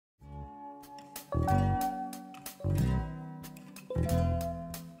Hi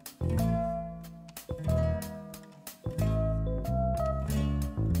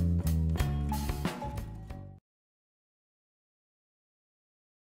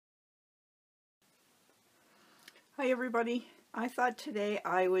everybody, I thought today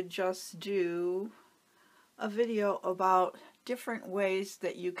I would just do a video about different ways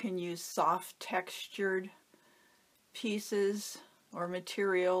that you can use soft textured pieces or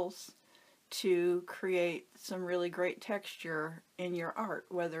materials to create some really great texture in your art,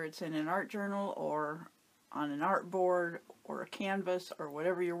 whether it's in an art journal or on an art board or a canvas or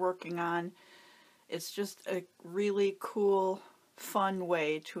whatever you're working on. It's just a really cool, fun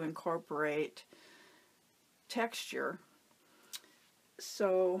way to incorporate texture.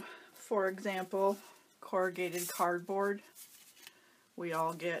 So, for example, corrugated cardboard. We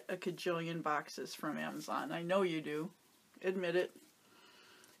all get a cajillion boxes from Amazon. I know you do. Admit it.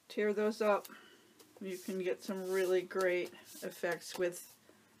 Tear those up. You can get some really great effects with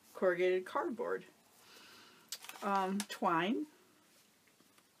corrugated cardboard. Twine.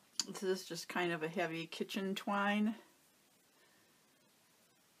 This is just kind of a heavy kitchen twine.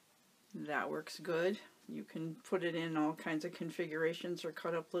 That works good. You can put it in all kinds of configurations or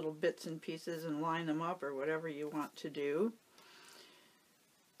cut up little bits and pieces and line them up or whatever you want to do.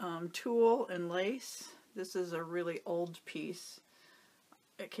 Tulle and lace. This is a really old piece.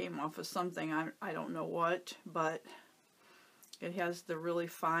 It came off of something, I don't know what, but it has the really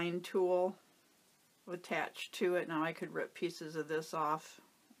fine tulle attached to it. Now I could rip pieces of this off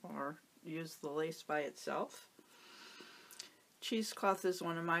or use the lace by itself. Cheesecloth is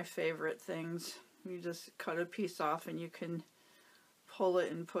one of my favorite things. You just cut a piece off and you can pull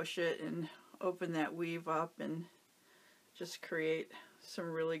it and push it and open that weave up and just create some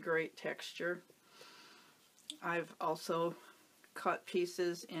really great texture. I've also cut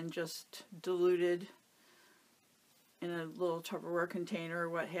pieces and just diluted in a little Tupperware container or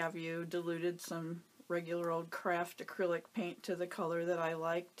what have you, diluted some regular old craft acrylic paint to the color that I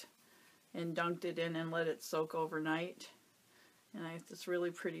liked and dunked it in and let it soak overnight. And I have this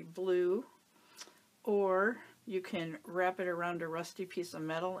really pretty blue. Or you can wrap it around a rusty piece of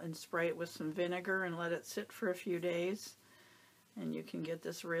metal and spray it with some vinegar and let it sit for a few days. And you can get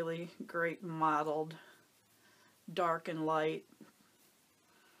this really great mottled dark and light.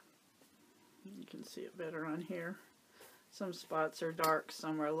 You can see it better on here. Some spots are dark,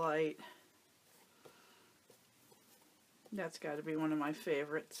 some are light. That's got to be one of my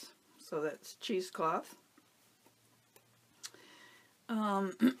favorites. So that's cheesecloth.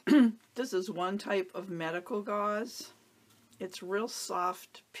 This is one type of medical gauze. It's real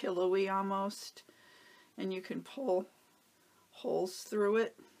soft, pillowy almost, and you can pull holes through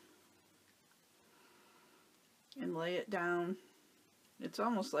it and lay it down. It's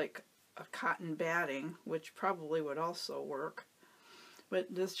almost like a cotton batting, which probably would also work,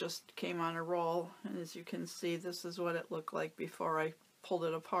 but this just came on a roll, and as you can see, this is what it looked like before I pulled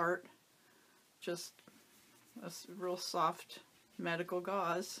it apart. Just a real soft medical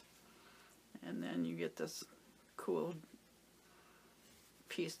gauze, and then you get this cool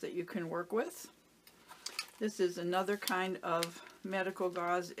piece that you can work with. This is another kind of medical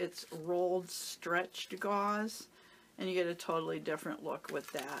gauze. It's rolled stretched gauze, and you get a totally different look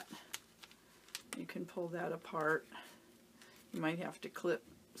with that. You can pull that apart. You might have to clip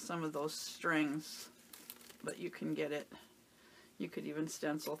some of those strings, but you can get it. You could even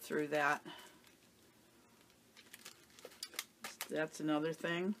stencil through that. That's another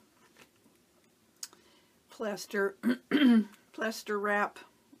thing. Plaster, plaster wrap.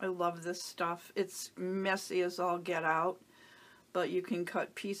 I love this stuff. It's messy as all get out, but you can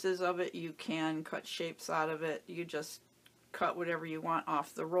cut pieces of it. You can cut shapes out of it. You just cut whatever you want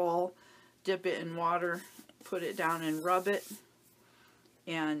off the roll, dip it in water, put it down and rub it,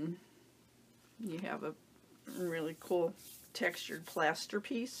 and you have a really cool textured plaster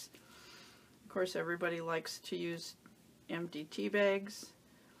piece. Of course, everybody likes to use empty tea bags.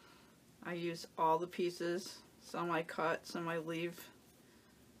 I use all the pieces. Some I cut, some I leave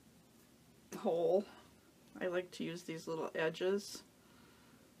whole. I like to use these little edges.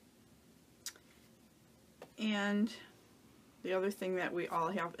 And the other thing that we all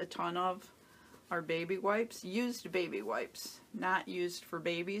have a ton of are baby wipes. Used baby wipes. Not used for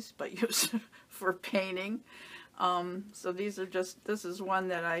babies, but used for painting. So these are just, this is one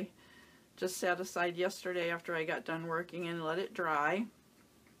that I just set aside yesterday after I got done working and let it dry.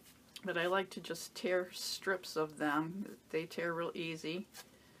 But I like to just tear strips of them. They tear real easy.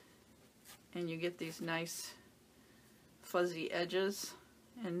 And you get these nice fuzzy edges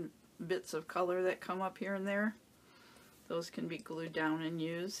and bits of color that come up here and there. Those can be glued down and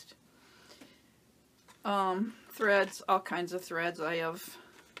used. Threads, all kinds of threads. I have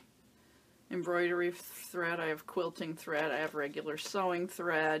embroidery thread, I have quilting thread, I have regular sewing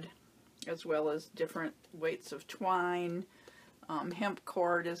thread, as well as different weights of twine. Hemp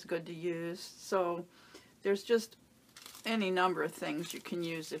cord is good to use. So there's just any number of things you can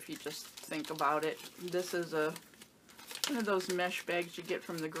use if you just think about it. This is one of those mesh bags you get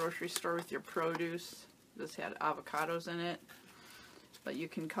from the grocery store with your produce. This had avocados in it. But you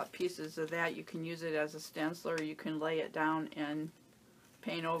can cut pieces of that. You can use it as a stenciler. You can lay it down and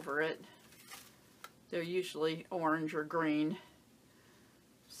paint over it. They're usually orange or green.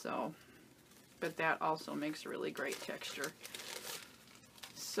 So, but that also makes really great texture.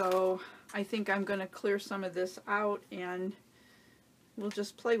 So I think I'm going to clear some of this out, and we'll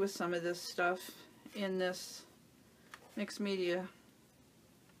just play with some of this stuff in this mixed media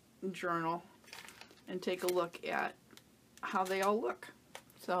journal and take a look at how they all look.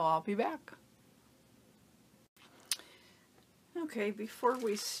 So I'll be back. Okay, before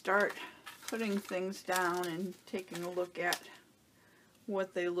we start putting things down and taking a look at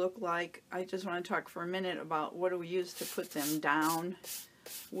what they look like, I just want to talk for a minute about what do we use to put them down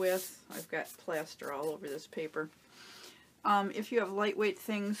with. I've got plaster all over this paper. If you have lightweight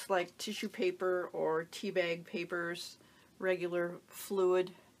things like tissue paper or tea bag papers, regular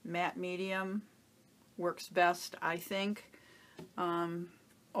fluid matte medium works best, I think.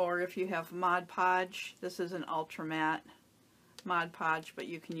 Or if you have Mod Podge, this is an ultra matte Mod Podge, but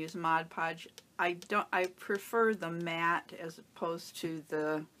you can use Mod Podge. I prefer the matte as opposed to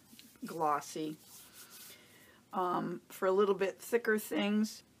the glossy. For a little bit thicker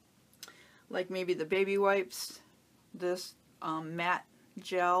things, like maybe the baby wipes, this matte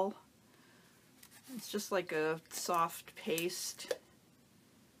gel, it's just like a soft paste.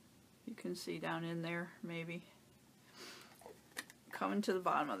 You can see down in there, maybe. Coming to the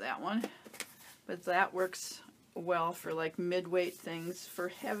bottom of that one. But that works well for like mid-weight things. For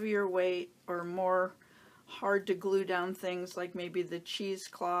heavier weight or more hard to glue down things, like maybe the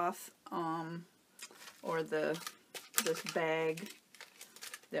cheesecloth, or this bag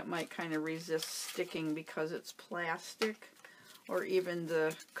that might kind of resist sticking because it's plastic, or even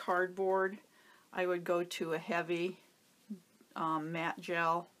the cardboard, I would go to a heavy matte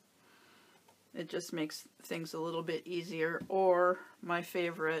gel. It just makes things a little bit easier. Or my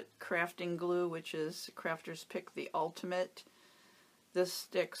favorite, crafting glue, which is Crafters Pick the Ultimate. This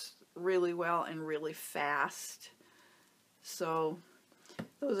sticks really well and really fast. So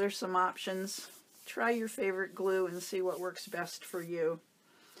those are some options. Try your favorite glue and see what works best for you.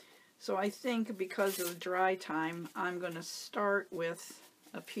 So I think because of dry time, I'm going to start with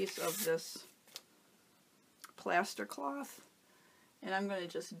a piece of this plaster cloth, and I'm going to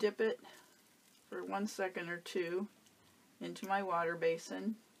just dip it for 1 second or two into my water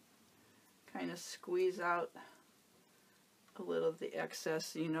basin, kind of squeeze out a little of the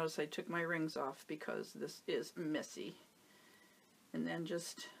excess. You notice I took my rings off because this is messy. And then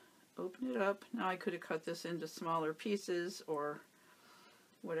just open it up. Now I could have cut this into smaller pieces or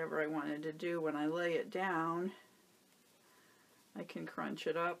whatever I wanted to do. When I lay it down, I can crunch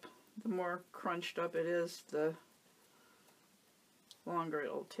it up. The more crunched up it is, the longer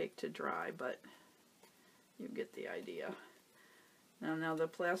it'll take to dry, but you get the idea. Now the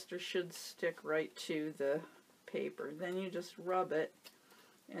plaster should stick right to the paper. Then you just rub it,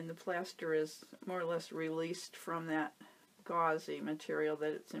 and the plaster is more or less released from that gauzy material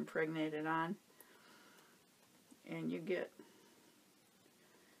that it's impregnated on, and you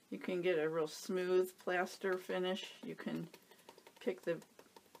can get a real smooth plaster finish. You can pick the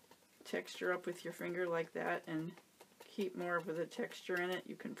texture up with your finger like that and keep more of the texture in it.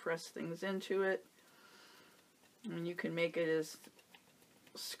 You can press things into it, and you can make it as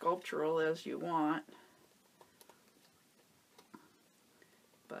sculptural as you want.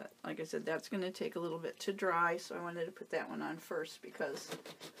 But like I said, that's going to take a little bit to dry, so I wanted to put that one on first because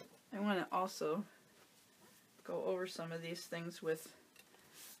I want to also go over some of these things with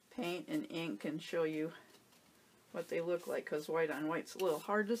paint and ink and show you what they look like, because white on white's a little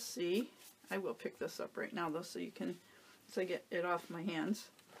hard to see. I will pick this up right now though, so you can, as I get it off my hands,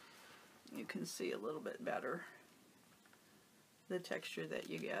 you can see a little bit better the texture that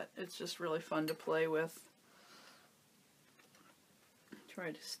you get. It's just really fun to play with.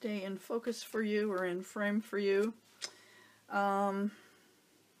 Try to stay in focus for you or in frame for you. Then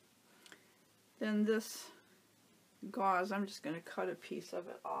this gauze, I'm just going to cut a piece of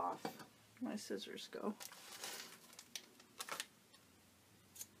it off. My scissors go.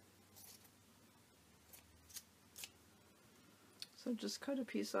 So just cut a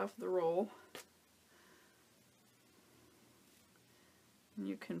piece off the roll. And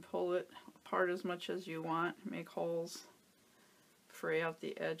you can pull it apart as much as you want, make holes, fray out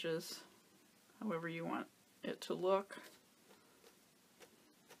the edges, however you want it to look.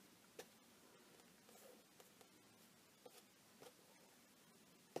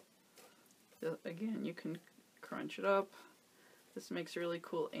 Again, you can crunch it up. This makes really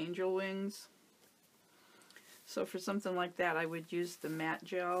cool angel wings. So for something like that, I would use the matte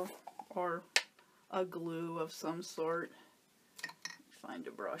gel or a glue of some sort. Find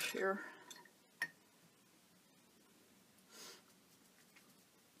a brush here.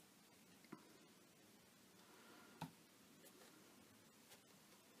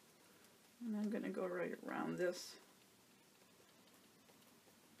 And I'm going to go right around this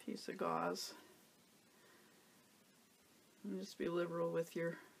piece of gauze. And just be liberal with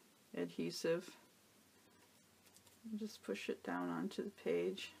your adhesive. And just push it down onto the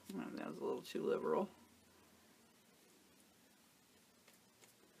page. Oh, that was a little too liberal.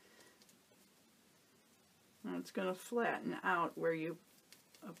 Now it's going to flatten out where you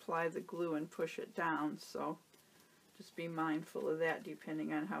apply the glue and push it down, so just be mindful of that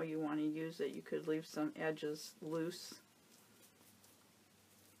depending on how you want to use it. You could leave some edges loose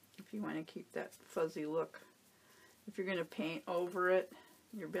if you want to keep that fuzzy look. If you're going to paint over it,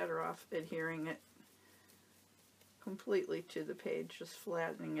 you're better off adhering it completely to the page, just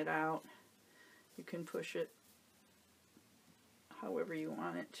flattening it out. You can push it however you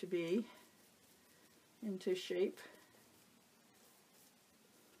want it to be into shape.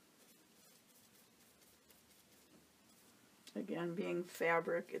 Again, being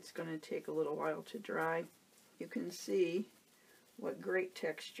fabric, it's going to take a little while to dry. You can see what great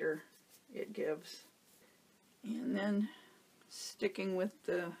texture it gives. And then sticking with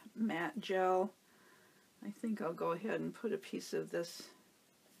the matte gel, I think I'll go ahead and put a piece of this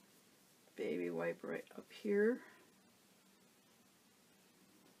baby wipe right up here.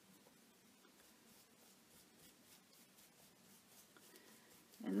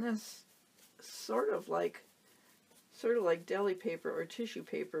 And this sort of like deli paper or tissue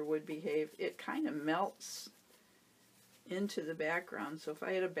paper would behave. It kind of melts into the background. So if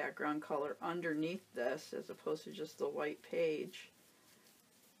I had a background color underneath this as opposed to just the white page,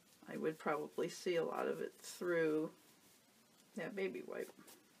 I would probably see a lot of it through that baby wipe.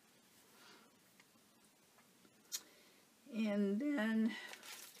 And then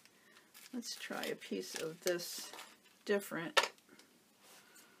let's try a piece of this different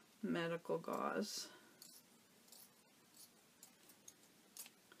medical gauze.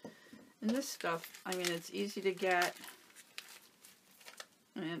 And this stuff, I mean, it's easy to get,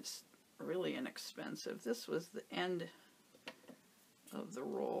 and it's really inexpensive. This was the end of the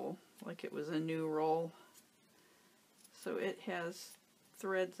roll, like it was a new roll. So it has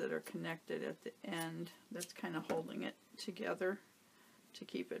threads that are connected at the end. That's kind of holding it together to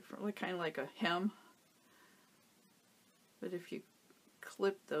keep it from, kind of like a hem. But if you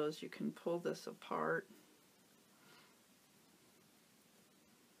clip those, you can pull this apart.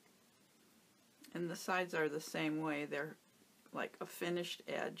 And the sides are the same way. They're like a finished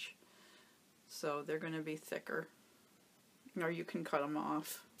edge, so they're going to be thicker. Or you can cut them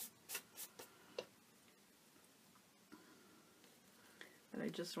off. But I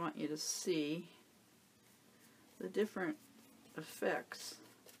just want you to see the different effects.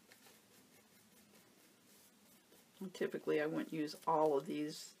 And typically I wouldn't use all of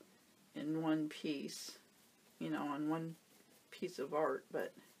these in one piece, you know, on one piece of art,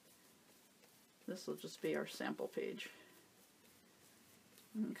 but this will just be our sample page.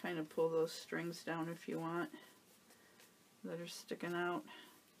 And kind of pull those strings down if you want that are sticking out.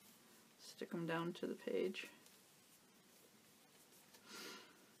 Stick them down to the page.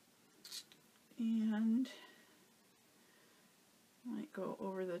 And I might go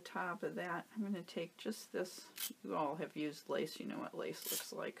over the top of that. I'm going to take just this. You all have used lace. You know what lace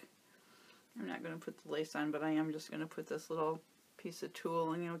looks like. I'm not going to put the lace on, but I am just going to put this little piece of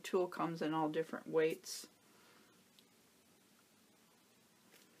tulle. And you know, tulle comes in all different weights.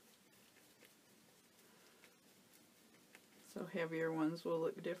 So heavier ones will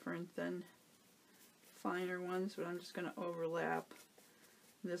look different than finer ones, but I'm just going to overlap.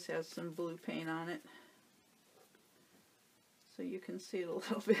 This has some blue paint on it, so you can see it a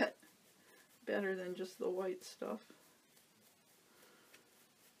little bit better than just the white stuff.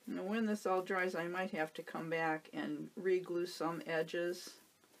 Now when this all dries, I might have to come back and re-glue some edges.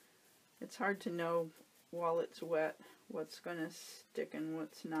 It's hard to know while it's wet what's going to stick and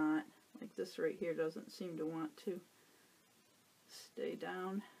what's not. Like this right here doesn't seem to want to stay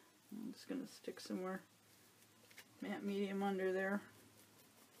down. I'm just going to stick some more matte medium under there.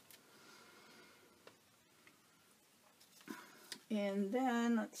 And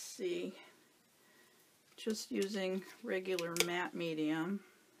then, let's see, just using regular matte medium,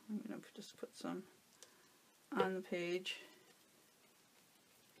 I'm going to just put some on the page.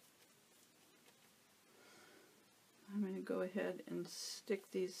 I'm going to go ahead and stick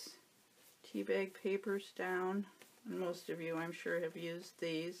these tea bag papers down. And most of you, I'm sure, have used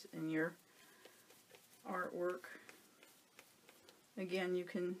these in your artwork. Again, you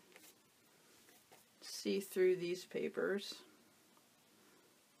can see through these papers.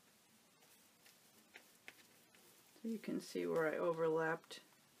 So you can see where I overlapped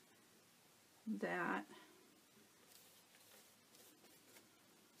that.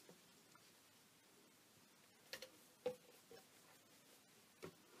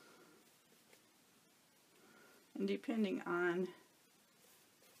 And depending on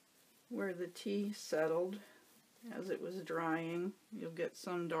where the tea settled as it was drying, you'll get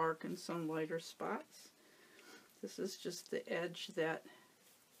some dark and some lighter spots. This is just the edge that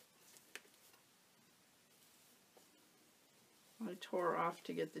I tore off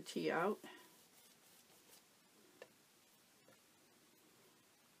to get the tea out.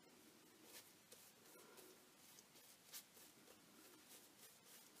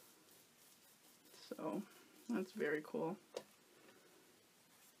 So that's very cool.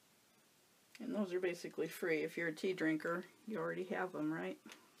 And those are basically free. If you're a tea drinker, you already have them, right?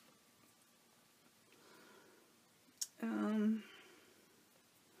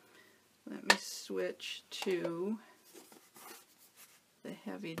 Let me switch to the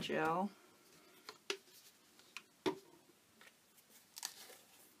heavy gel.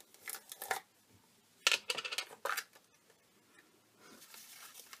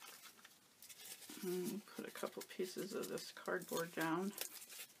 Put a couple pieces of this cardboard down.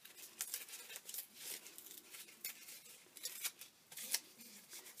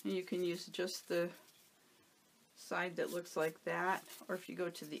 And you can use just the side that looks like that, or if you go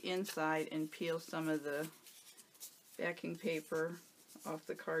to the inside and peel some of the backing paper off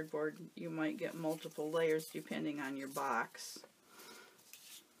the cardboard, you might get multiple layers depending on your box.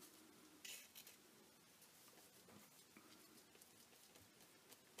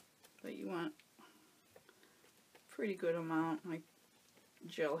 But you want a pretty good amount. My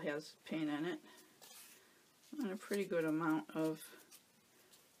gel has paint in it. And a pretty good amount of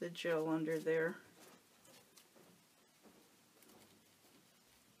the gel under there.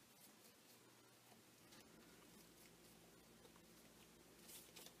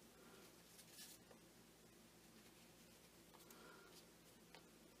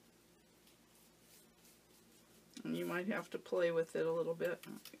 And you might have to play with it a little bit.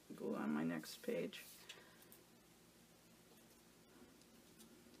 Glue on my next page.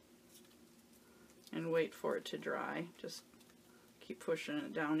 And wait for it to dry. Just keep pushing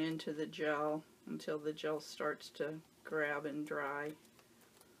it down into the gel until the gel starts to grab and dry.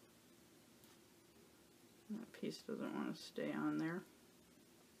 That piece doesn't want to stay on there.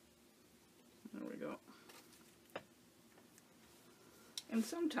 There we go. And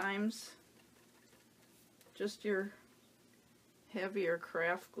sometimes just your heavier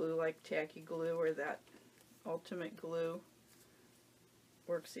craft glue like tacky glue or that ultimate glue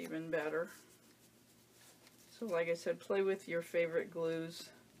works even better. So like I said, play with your favorite glues.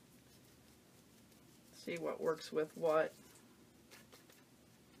 See what works with what.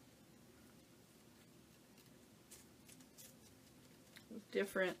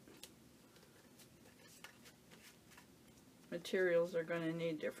 Different materials are going to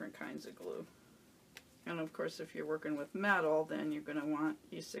need different kinds of glue. And of course, if you're working with metal, then you're going to want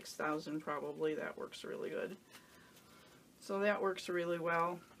E6000 probably. That works really good. So that works really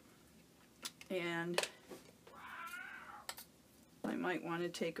well. And I might want to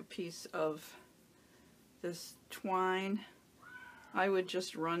take a piece of this twine. I would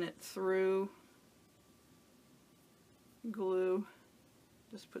just run it through glue.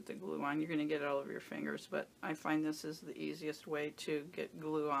 Just put the glue on. You're going to get it all over your fingers, but I find this is the easiest way to get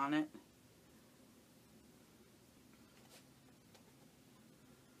glue on it.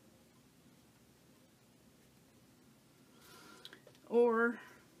 Or,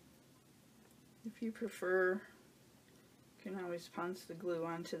 if you prefer, you can always punch the glue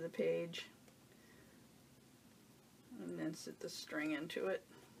onto the page and then sit the string into it.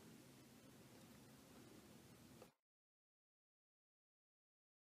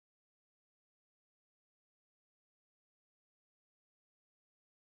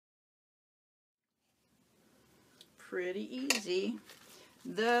 Pretty easy.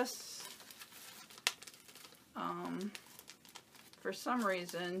 This, for some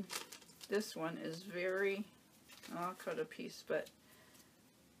reason, this one is very, I'll cut a piece, but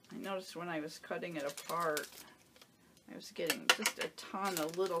I noticed when I was cutting it apart, I was getting just a ton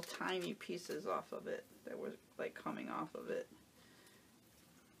of little tiny pieces off of it that were like coming off of it.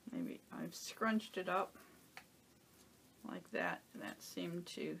 Maybe I've scrunched it up like that, and that seemed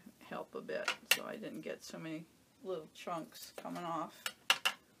to help a bit, so I didn't get so many little chunks coming off.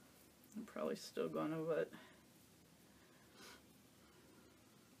 I'm probably still going to, but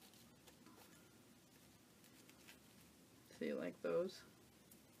see, like those.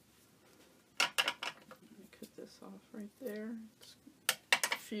 Let me cut this off right there.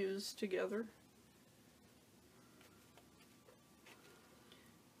 It's fused together.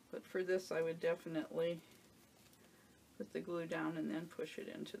 But for this, I would definitely put the glue down and then push it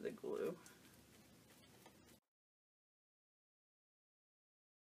into the glue.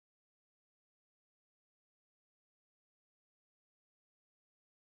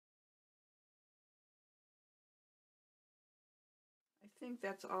 I think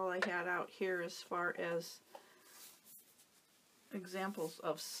that's all I had out here as far as examples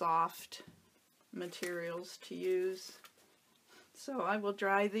of soft materials to use. So I will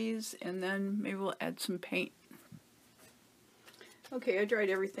dry these and then maybe we'll add some paint. Okay, I dried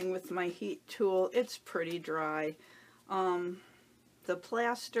everything with my heat tool. It's pretty dry. The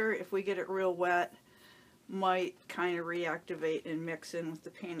plaster, if we get it real wet, might kind of reactivate and mix in with the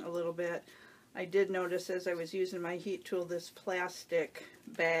paint a little bit. I did notice as I was using my heat tool, this plastic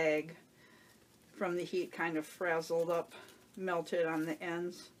bag from the heat kind of frazzled up, melted on the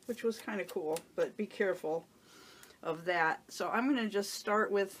ends, which was kind of cool, but be careful of that. So I'm going to just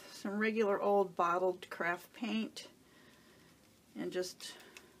start with some regular old bottled craft paint and just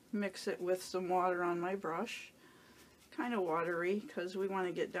mix it with some water on my brush. Kind of watery because we want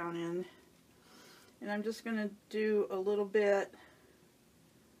to get down in. And I'm just going to do a little bit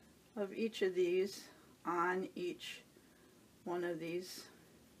of each of these on each one of these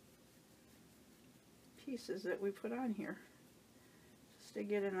pieces that we put on here, just to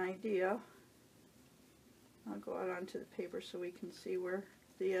get an idea. I'll go out onto the paper so we can see where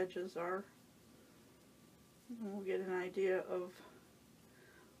the edges are, and we'll get an idea of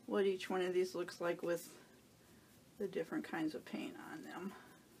what each one of these looks like with the different kinds of paint on them.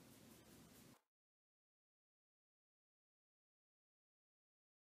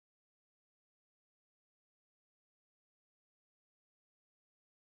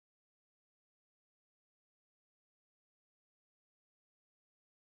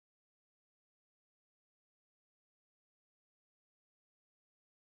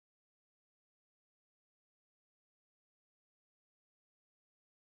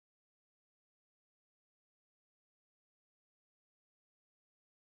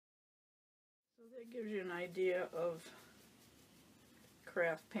 So that gives you an idea of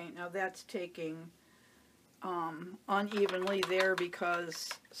craft paint. Now that's taking unevenly there because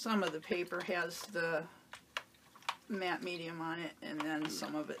some of the paper has the matte medium on it and then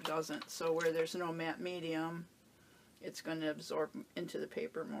some of it doesn't. So where there's no matte medium, it's going to absorb into the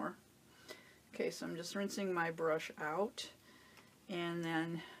paper more. Okay, so I'm just rinsing my brush out, and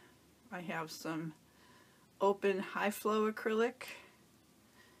then I have some open high flow acrylic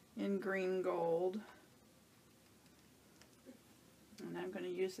in green gold, and I'm going to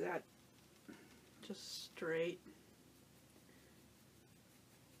use that just straight.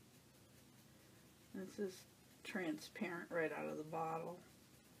 This is transparent right out of the bottle,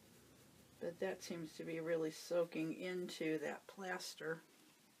 but that seems to be really soaking into that plaster.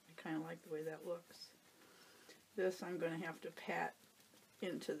 I kind of like the way that looks. This I'm going to have to pat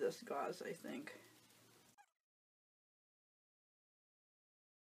into this gauze, I think.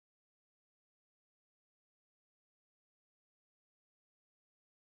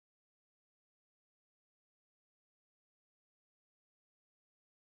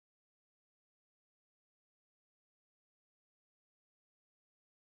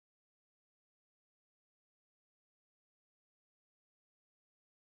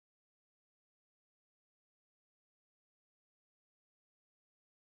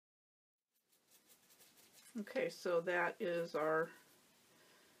 Okay, so that is our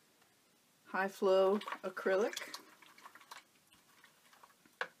high flow acrylic.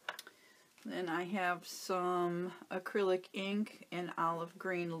 Then I have some acrylic ink in olive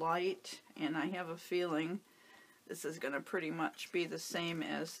green light, and I have a feeling this is going to pretty much be the same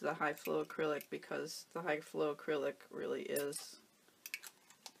as the high flow acrylic because the high flow acrylic really is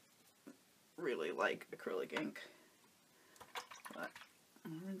really like acrylic ink. But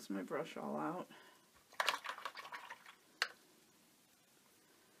I'll rinse my brush all out.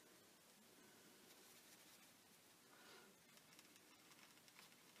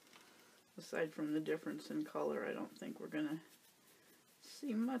 Aside from the difference in color, I don't think we're going to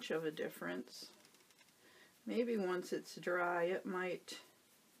see much of a difference. Maybe once it's dry it might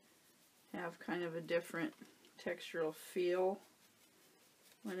have kind of a different textural feel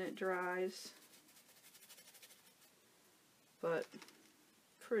when it dries, but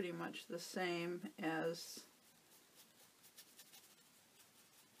pretty much the same as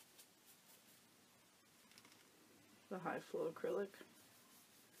the high flow acrylic.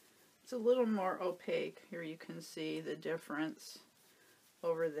 It's a little more opaque. Here you can see the difference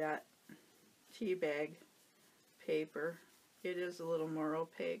over that tea bag paper. It is a little more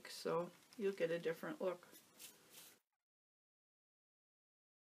opaque, so you'll get a different look.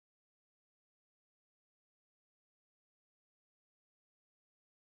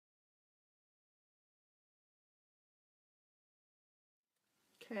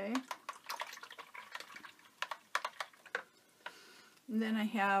 Okay. And then I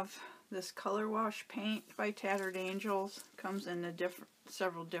have this color wash paint by Tattered Angels. Comes in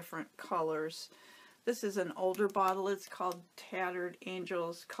several different colors. This is an older bottle. It's called Tattered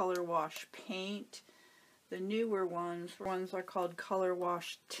Angels Color Wash Paint. The newer ones are called Color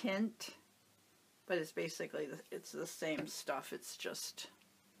Wash Tint, but it's basically it's the same stuff. It's just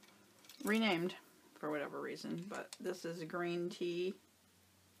renamed for whatever reason. But this is green tea.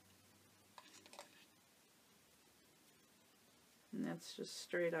 And that's just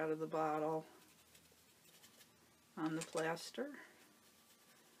straight out of the bottle on the plaster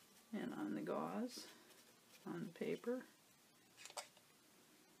and on the gauze, on the paper.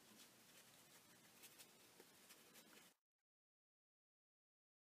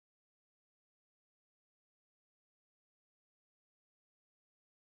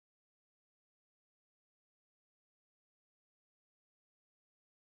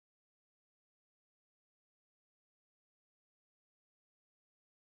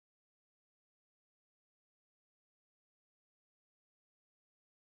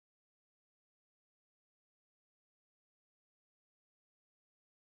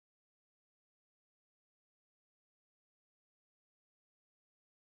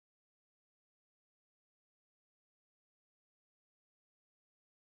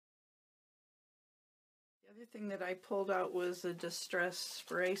 The other thing that I pulled out was a distress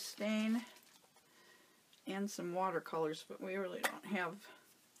spray stain and some watercolors, but we really don't have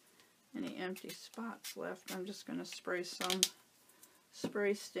any empty spots left. I'm just going to spray some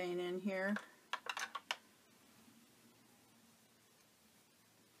spray stain in here.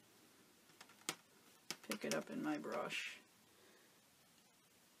 Pick it up in my brush.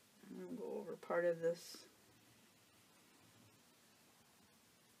 And we'll go over part of this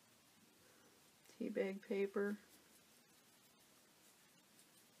tea bag paper.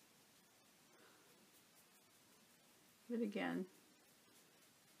 But again,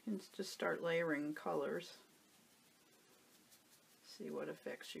 you can just start layering colors. See what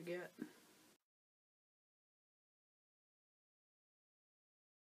effects you get.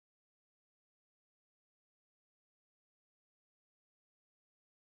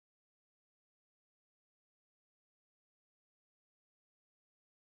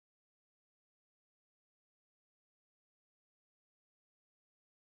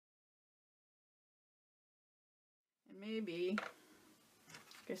 And maybe,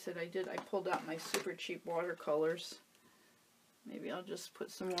 like I said, I pulled out my super cheap watercolors. Maybe I'll just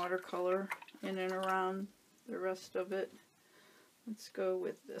put some watercolor in and around the rest of it. Let's go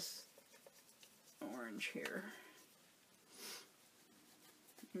with this orange here.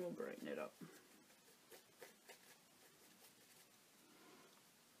 And we'll brighten it up.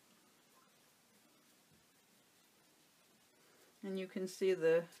 And you can see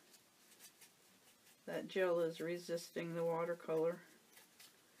that gel is resisting the watercolor,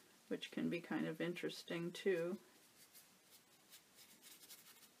 which can be kind of interesting too.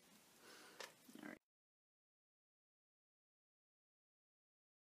 All right.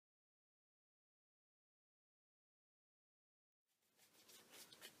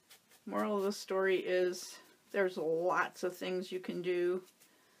 Moral of the story is there's lots of things you can do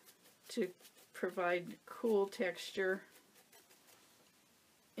to provide cool texture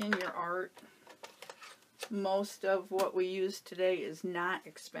in your art. Most of what we use today is not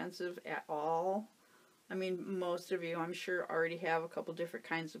expensive at all. I mean, most of you, I'm sure, already have a couple different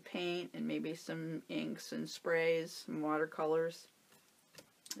kinds of paint and maybe some inks and sprays and watercolors.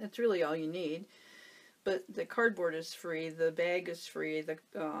 That's really all you need. But the cardboard is free, the bag is free, the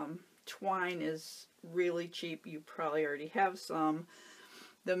twine is really cheap. You probably already have some.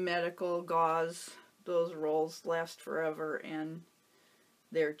 The medical gauze, those rolls last forever and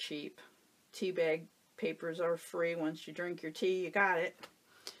they're cheap. Tea bag papers are free. Once you drink your tea, you got it.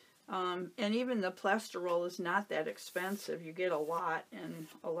 And even the plaster is not that expensive. You get a lot, and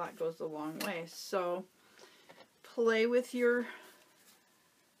a lot goes a long way. So play with your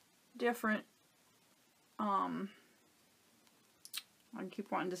different, I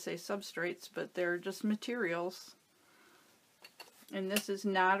keep wanting to say substrates, but they're just materials. And this is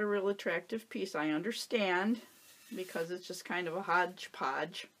not a real attractive piece, I understand, because it's just kind of a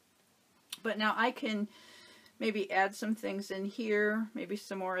hodgepodge. But now I can maybe add some things in here, maybe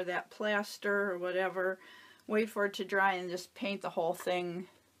some more of that plaster or whatever, wait for it to dry and just paint the whole thing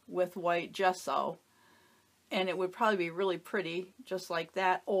with white gesso. And it would probably be really pretty just like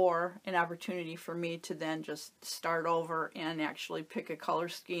that, or an opportunity for me to then just start over and actually pick a color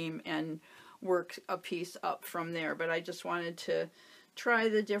scheme and work a piece up from there. But I just wanted to try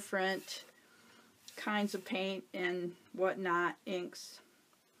the different kinds of paint and whatnot, inks,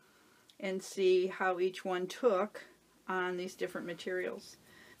 and see how each one took on these different materials.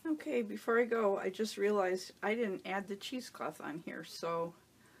 Okay, before I go, I just realized I didn't add the cheesecloth on here, so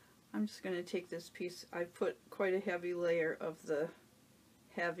I'm just going to take this piece. I put quite a heavy layer of the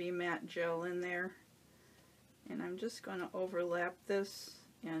heavy matte gel in there, and I'm just going to overlap this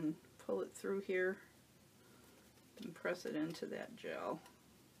and pull it through here and press it into that gel.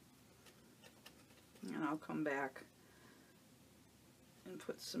 And I'll come back and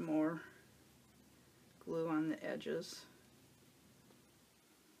put some more glue on the edges.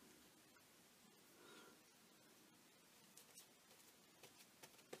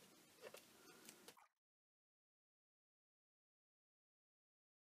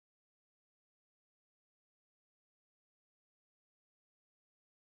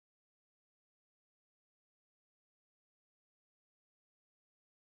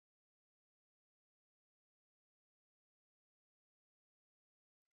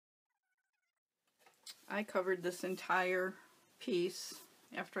 I covered this entire piece.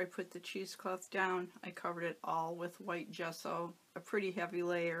 After I put the cheesecloth down, I covered it all with white gesso, a pretty heavy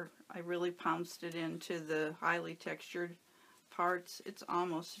layer. I really pounced it into the highly textured parts. It's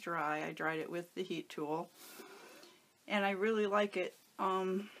almost dry. I dried it with the heat tool, and I really like it.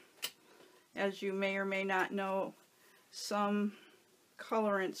 As you may or may not know, some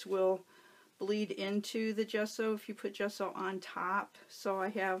colorants will bleed into the gesso if you put gesso on top. So I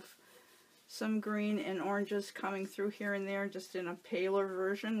have some green and oranges coming through here and there, just in a paler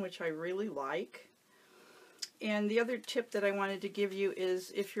version, which I really like. And the other tip that I wanted to give you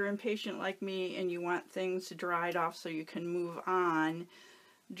is, if you're impatient like me and you want things dried off so you can move on,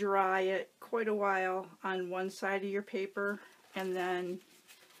 dry it quite a while on one side of your paper and then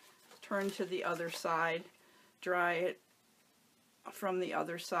turn to the other side, dry it from the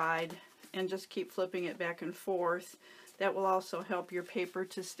other side, and just keep flipping it back and forth. That will also help your paper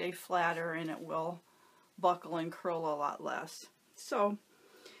to stay flatter, and it will buckle and curl a lot less. So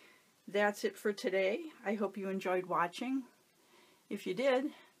that's it for today. I hope you enjoyed watching. If you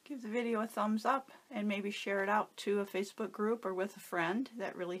did, give the video a thumbs up and maybe share it out to a Facebook group or with a friend.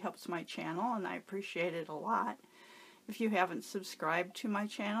 That really helps my channel, and I appreciate it a lot. If you haven't subscribed to my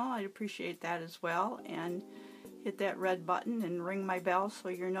channel, I'd appreciate that as well. And hit that red button and ring my bell so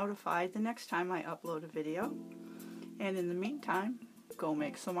you're notified the next time I upload a video. And in the meantime, go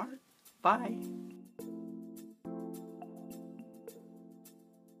make some art. Bye.